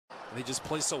And they just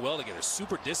play so well together,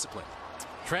 super disciplined.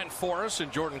 Trent Forrest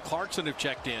and Jordan Clarkson have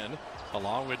checked in,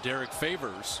 along with Derek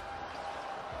Favors.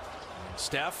 And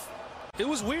Steph. It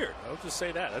was weird. I'll just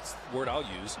say that. That's the word I'll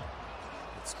use.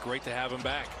 It's great to have him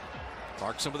back.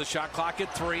 Clarkson with the shot clock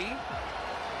at 3.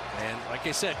 And like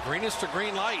I said, greenest to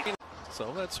green light.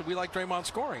 So we like Draymond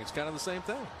scoring. It's kind of the same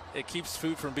thing. It keeps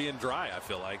food from being dry, I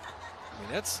feel like.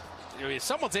 I mean, if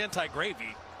someone's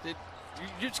anti-gravy, you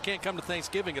just can't come to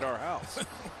Thanksgiving at our house.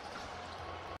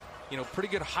 Pretty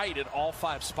good height at all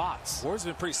 5 spots. Warriors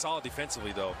have been pretty solid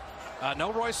defensively, though.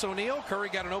 No Royce O'Neal. Curry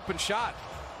got an open shot.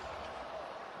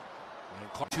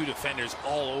 And 2 defenders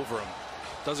all over him.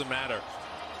 Doesn't matter.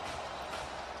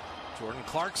 Jordan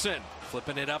Clarkson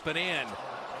flipping it up and in.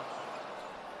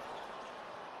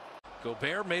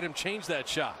 Gobert made him change that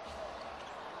shot.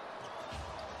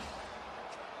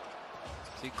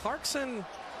 See, Clarkson,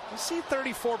 you see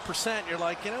 34%. You're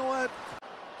like, you know what?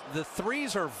 The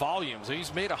threes are volumes.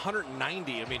 He's made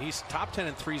 190. I mean, he's top 10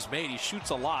 in threes made. He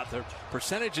shoots a lot. The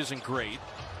percentage isn't great,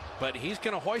 but he's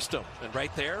going to hoist them. And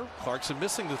right there, Clarkson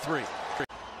missing the 3. So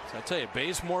I tell you,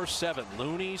 Bazemore 7,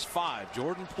 Looney's 5,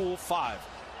 Jordan Poole 5.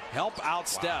 Help out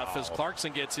Steph as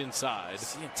Clarkson gets inside.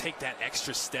 See him take that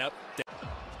extra step.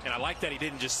 And I like that he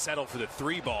didn't just settle for the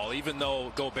 3 ball, even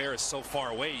though Gobert is so far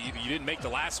away. You didn't make the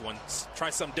last one. Try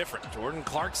something different. Jordan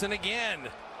Clarkson again.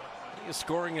 He is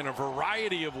scoring in a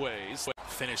variety of ways.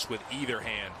 Finish with either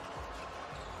hand.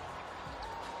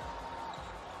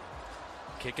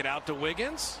 Kick it out to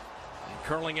Wiggins. And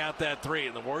curling out that 3.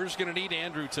 And the Warriors going to need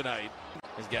Andrew tonight.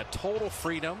 He's got total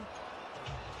freedom.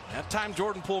 That time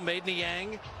Jordan Poole made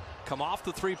Niang come off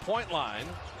the 3-point line.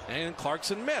 And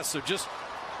Clarkson missed. So just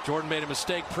Jordan made a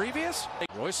mistake previous.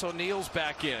 Royce O'Neal's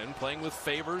back in, playing with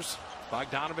Favors,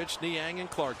 Bogdanovich, Niang, and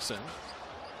Clarkson.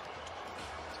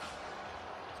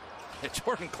 And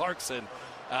Jordan Clarkson,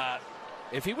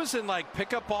 if he was in like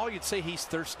pickup ball, you'd say he's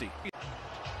thirsty.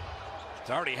 He's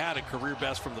already had a career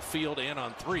best from the field and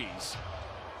on threes.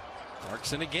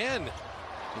 Clarkson again.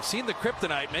 You've seen the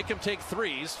kryptonite make him take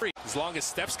threes. As long as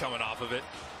Steph's coming off of it.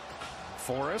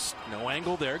 Forrest, no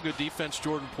angle there. Good defense,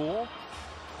 Jordan Poole.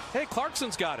 Hey,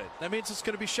 Clarkson's got it. That means it's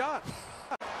going to be shot.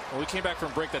 When we came back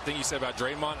from break, that thing you said about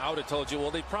Draymond, I would have told you,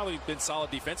 well, they've probably been solid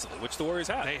defensively, which the Warriors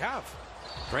have. They have.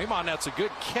 Draymond, that's a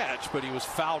good catch, but he was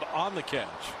fouled on the catch.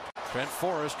 Trent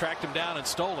Forrest tracked him down and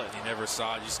stole it. You never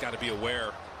saw it. You just got to be aware.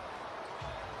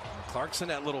 And Clarkson,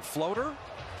 that little floater.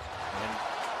 And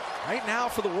right now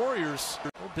for the Warriors,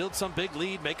 they'll build some big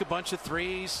lead, make a bunch of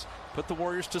threes, put the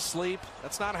Warriors to sleep.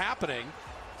 That's not happening.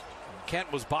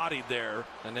 Kent was bodied there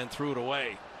and then threw it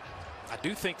away. I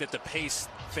do think that the pace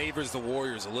favors the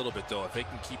Warriors a little bit, though, if they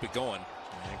can keep it going.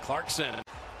 And Clarkson.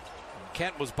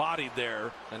 Kent was bodied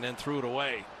there and then threw it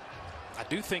away. I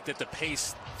do think that the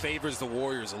pace favors the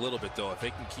Warriors a little bit, though, if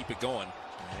they can keep it going.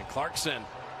 And Clarkson.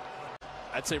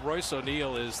 I'd say Royce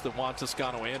O'Neal is the Juan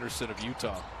Toscano Anderson of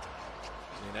Utah.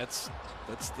 I mean, that's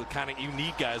the kind of, you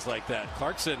need guys like that.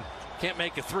 Clarkson can't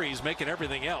make a 3. He's making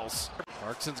everything else.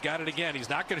 Clarkson's got it again. He's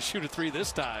not going to shoot a 3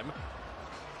 this time.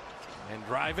 And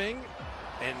driving.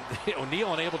 And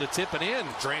O'Neal unable to tip it in.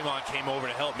 Draymond came over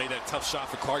to help, made that tough shot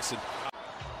for Clarkson.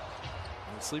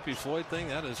 The Sleepy Floyd thing,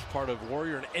 that is part of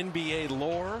Warrior and NBA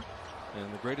lore.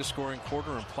 And the greatest scoring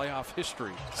quarter in playoff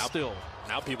history.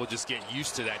 Now people just get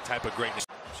used to that type of greatness.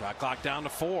 Shot clock down to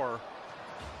 4.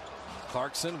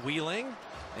 Clarkson wheeling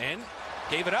and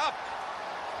gave it up.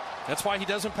 That's why he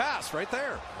doesn't pass right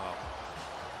there. Wow.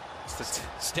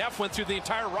 Steph went through the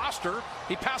entire roster.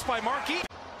 He passed by Markey.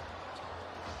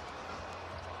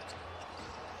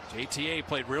 JTA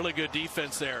played really good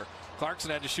defense there. Clarkson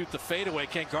had to shoot the fadeaway.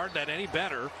 Can't guard that any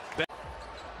better.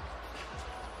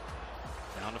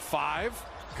 Down to 5.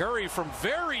 Curry from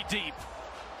very deep.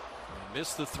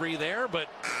 Missed the 3 there, but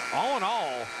all in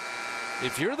all,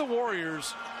 if you're the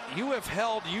Warriors, you have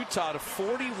held Utah to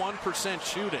 41%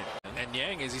 shooting. And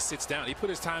Yang, as he sits down, he put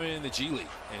his time in the G League,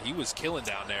 and he was killing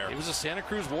down there. He was a Santa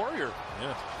Cruz Warrior.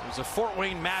 Yeah. He was a Fort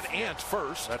Wayne Mad Ant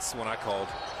first. That's the one I called.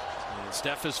 And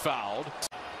Steph is fouled.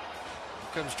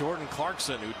 Here comes Jordan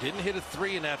Clarkson, who didn't hit a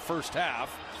 3 in that first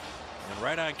half. And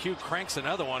right on cue, cranks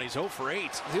another one. He's 0 for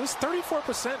 8. He was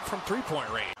 34% from three-point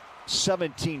range.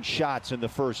 17 shots in the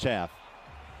first half.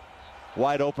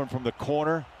 Wide open from the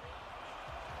corner.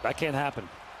 That can't happen.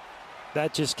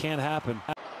 That just can't happen.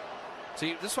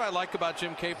 See, this is what I like about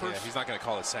Jim Capers. Yeah, he's not going to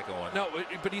call the second one. No,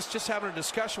 but he's just having a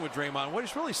discussion with Draymond. What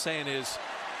he's really saying is,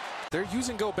 they're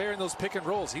using Gobert in those pick and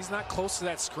rolls. He's not close to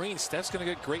that screen. Steph's going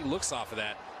to get great looks off of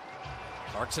that.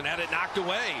 Clarkson had it knocked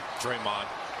away. Draymond.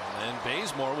 And then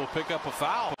Bazemore will pick up a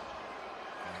foul.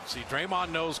 See,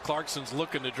 Draymond knows Clarkson's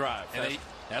looking to drive. And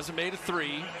Hasn't made a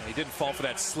three. He didn't fall for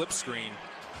that slip screen.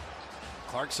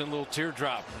 Clarkson, little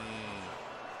teardrop.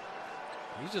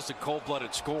 He's just a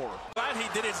cold-blooded scorer. Glad he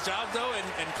did his job, though,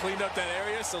 and cleaned up that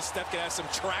area so Steph can have some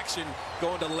traction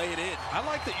going to lay it in. I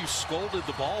like that you scolded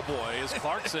the ball boy as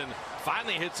Clarkson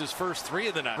finally hits his first three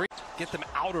of the night. Get them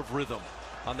out of rhythm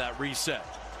on that reset.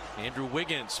 Andrew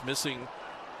Wiggins missing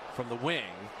from the wing.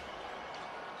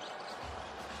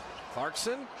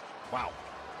 Clarkson, wow.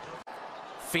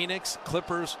 Phoenix,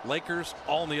 Clippers, Lakers,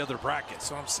 all in the other bracket.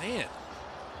 That's what I'm saying.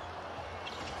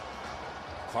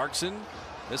 Clarkson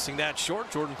missing that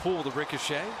short. Jordan Poole, the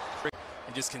ricochet.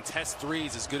 And just contest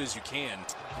threes as good as you can.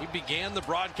 We began the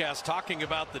broadcast talking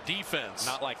about the defense.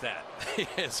 Not like that.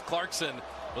 Yes, Clarkson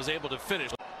was able to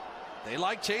finish. They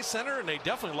like Chase Center, and they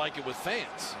definitely like it with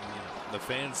fans. The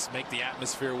fans make the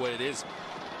atmosphere what it is.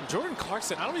 Jordan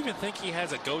Clarkson, I don't even think he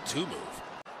has a go-to move.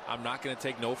 I'm not going to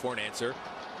take no for an answer.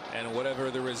 And whatever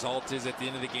the result is at the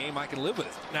end of the game, I can live with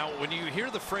it. Now, when you hear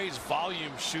the phrase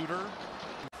volume shooter,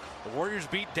 the Warriors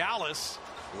beat Dallas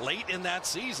late in that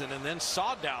season and then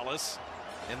saw Dallas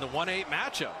in the 1-8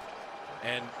 matchup.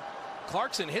 And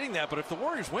Clarkson hitting that, but if the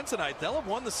Warriors win tonight, they'll have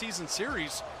won the season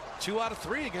series 2 out of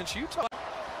 3 against Utah.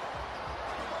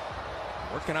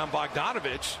 Working on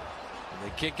Bogdanovich. And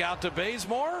they kick out to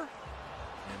Bazemore.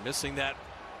 And missing that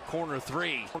corner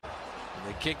three. And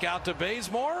they kick out to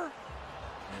Bazemore.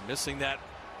 And missing that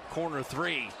corner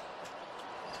three.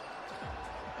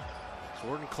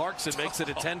 Jordan Clarkson makes it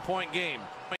a 10-point game.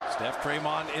 Steph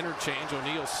Draymond interchange.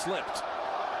 O'Neal slipped.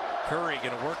 Curry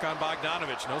going to work on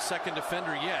Bogdanovich. No second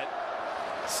defender yet.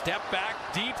 Step back,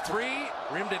 deep three,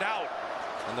 rimmed it out.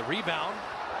 And the rebound.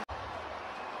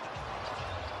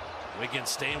 Wiggins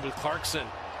staying with Clarkson.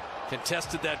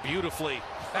 Contested that beautifully.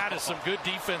 That is some good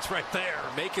defense right there.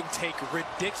 Make him take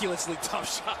ridiculously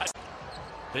tough shots.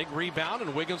 Big rebound,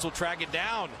 and Wiggins will track it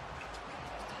down.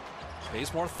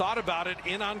 Bazemore thought about it,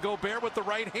 in on Gobert with the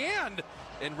right hand,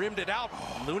 and rimmed it out.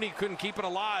 Looney couldn't keep it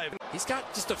alive. He's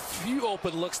got just a few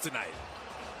open looks tonight.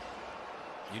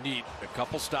 You need a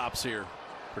couple stops here.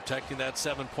 Protecting that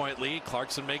 7-point lead.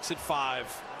 Clarkson makes it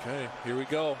 5. Okay, here we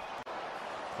go.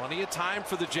 Plenty of time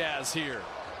for the Jazz here.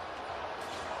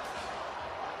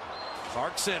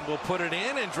 Clarkson will put it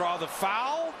in and draw the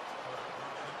foul.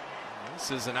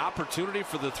 This is an opportunity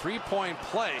for the 3-point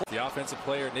play. The offensive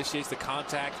player initiates the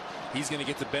contact. He's going to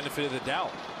get the benefit of the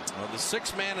doubt. Well, the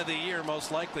 6th man of the year most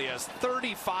likely has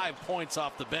 35 points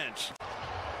off the bench.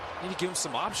 Need to give him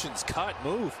some options. Cut,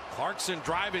 move. Clarkson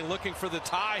driving, looking for the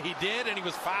tie. He did, and he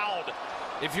was fouled.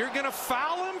 If you're going to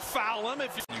foul him, foul him.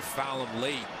 If you foul him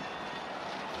late.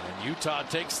 And Utah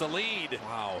takes the lead.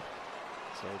 Wow.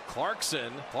 So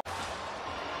Clarkson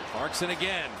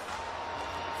again.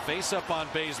 Face up on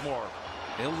Bazemore.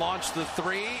 He'll launch the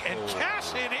 3 and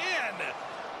cash it in.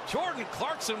 Jordan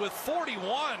Clarkson with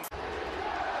 41.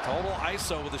 Total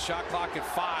ISO with the shot clock at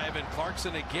 5, and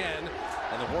Clarkson again.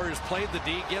 And the Warriors played the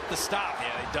D, get the stop.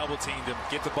 Yeah, they double teamed him.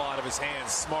 Get the ball out of his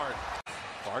hands. Smart.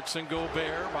 Clarkson,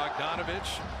 Gobert,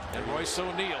 Bogdanovich, and Royce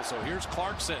O'Neal. So here's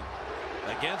Clarkson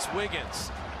against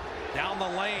Wiggins. Down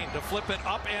the lane to flip it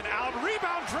up and out.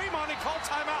 Rebound, Draymond, he called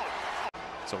timeout.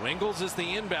 So Ingles is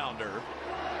the inbounder.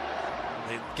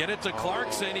 They get it to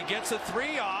Clarkson. He gets a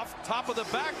 3 off. Top of the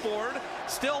backboard.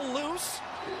 Still loose.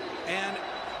 And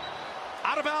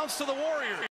out of bounds to the Warriors.